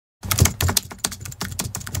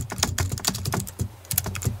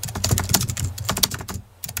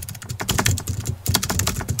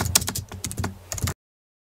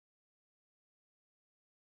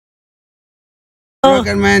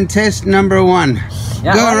Rocket Man, test number 1.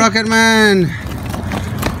 Yeah, go, Rocket Man.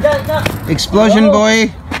 Explosion,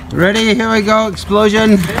 boy. Ready? Here we go.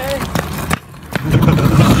 Explosion.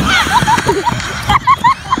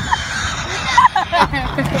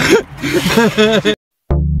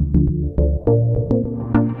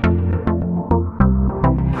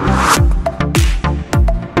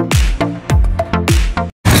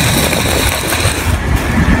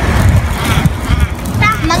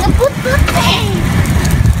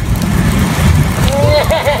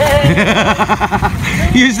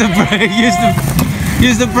 Use the brake,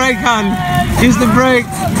 use the brake, hon. Use the brake.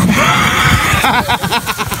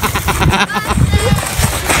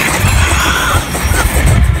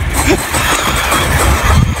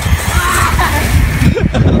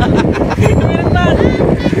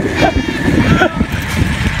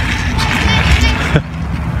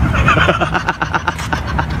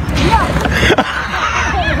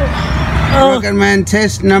 Rocket Man,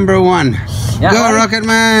 test number 1. Yeah, go, Rocket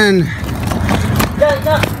Man.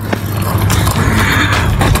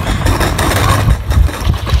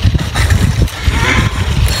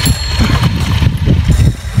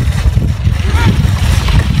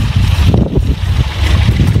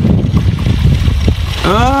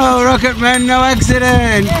 Oh, Rocket Man, no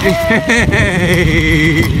accident!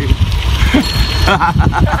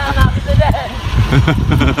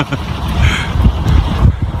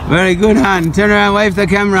 Very good, hon. Turn around, wave the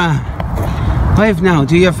camera. Wave now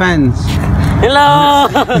to your fans. Hello!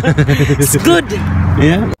 It's good!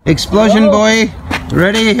 Yeah. Explosion, boy.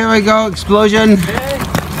 Ready? Here we go. Explosion.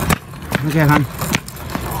 Okay, hon.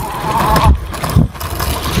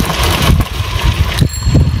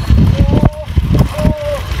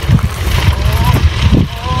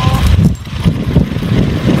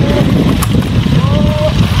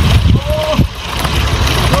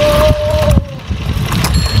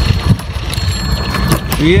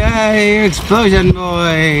 Yay, explosion,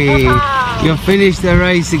 boy! You finished the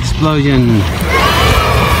race, explosion.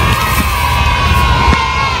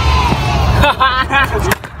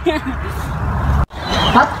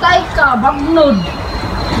 Patay ka, bagnod!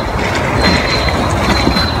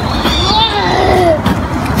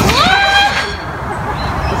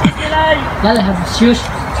 Yalla, have shoes,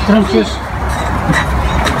 strong shoes.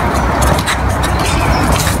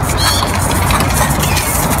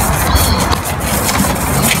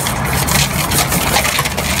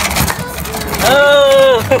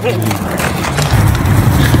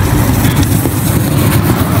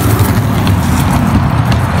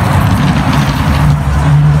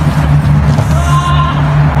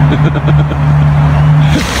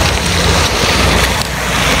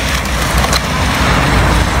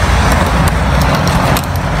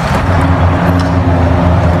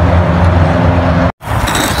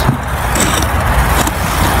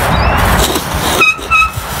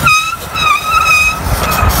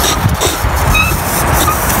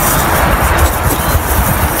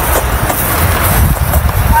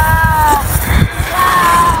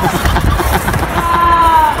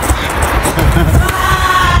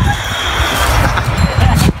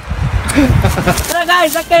 Tara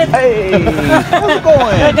guys, sakit! Hey! How's it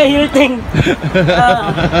going? Nagka-hilting!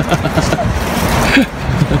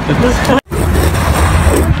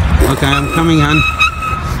 Okay, I'm coming, hon.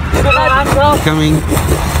 I'm coming.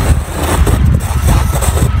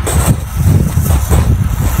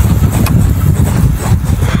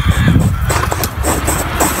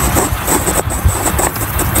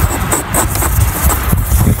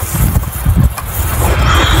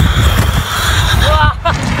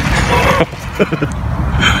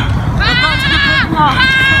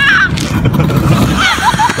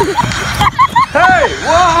 Hey,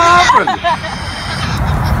 what happened?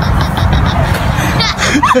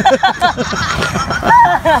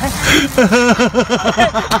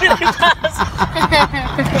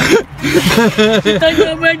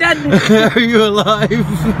 Are you alive?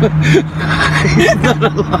 He's not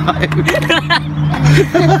alive.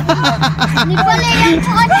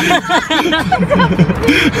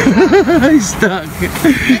 He's stuck.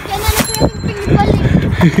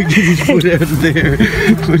 Get his foot out of there.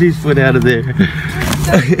 Put his foot out of there.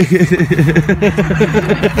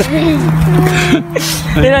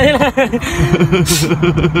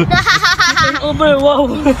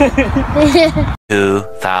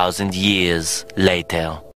 2,000 years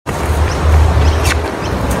later.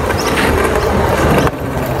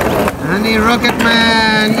 Honey, Rocket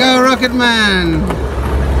Man! Go, Rocket Man!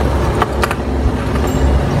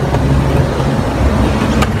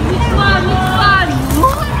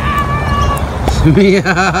 Mia,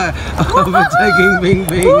 overtaking Bing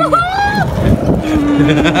Bing.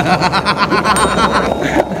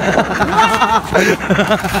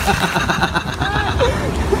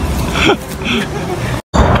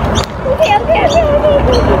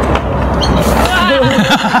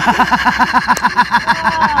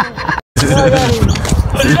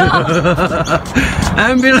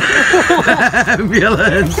 Ambulance!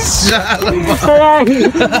 Ambulance!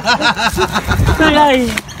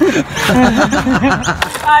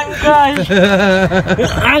 I'm crying.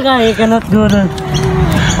 I cannot go.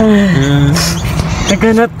 I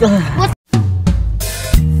cannot.